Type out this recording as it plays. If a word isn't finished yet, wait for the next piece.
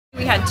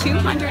We had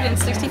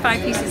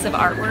 265 pieces of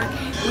artwork.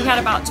 We had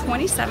about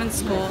 27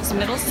 schools,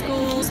 middle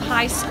schools,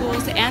 high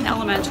schools, and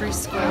elementary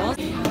schools.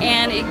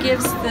 And it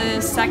gives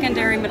the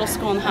secondary, middle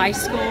school, and high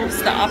schools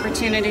the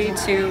opportunity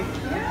to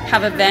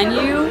have a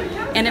venue.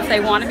 And if they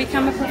want to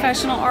become a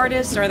professional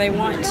artist or they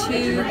want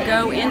to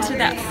go into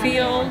that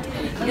field,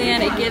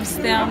 then it gives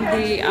them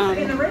the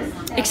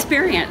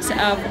experience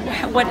of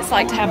what it's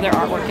like to have their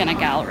artwork in a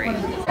gallery.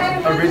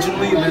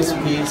 Originally, this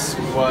piece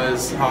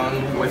was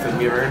hung with a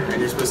mirror,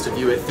 and you're supposed to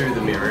view it through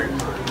the mirror.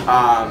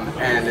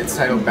 And it's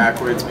titled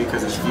backwards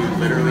because it's viewed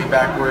literally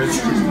backwards.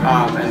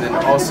 And then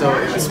also,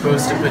 it was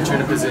supposed to put you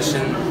in a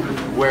position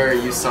where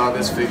you saw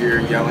this figure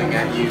yelling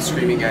at you,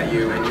 screaming at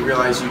you, and you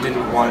realized you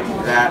didn't want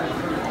that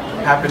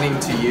happening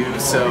to you.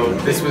 So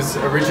this was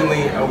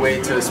originally a way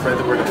to spread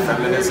the word of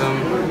feminism.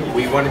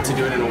 We wanted to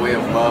do it in a way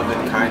of love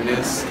and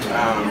kindness.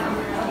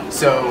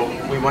 So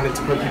we wanted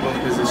to put people in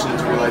a position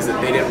to realize that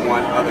they didn't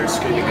want others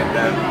screaming at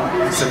them,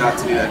 so not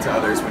to do that to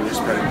others when you're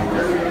spreading the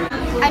word.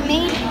 I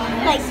made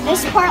like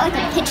this part like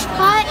a pitch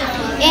pot,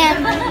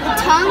 and the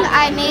tongue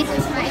I made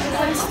with my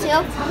hands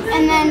too,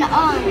 and then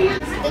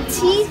the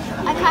teeth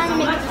I kind of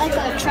made like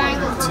a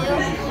triangle too,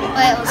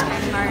 but it was kind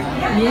of hard.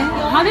 Yeah.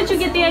 How did you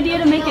get the idea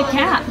to make a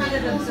cap?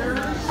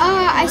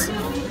 I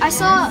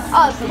saw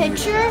a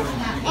picture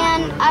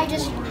and I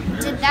just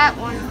did that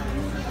one.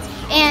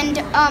 And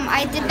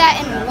I did that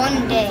in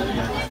one day.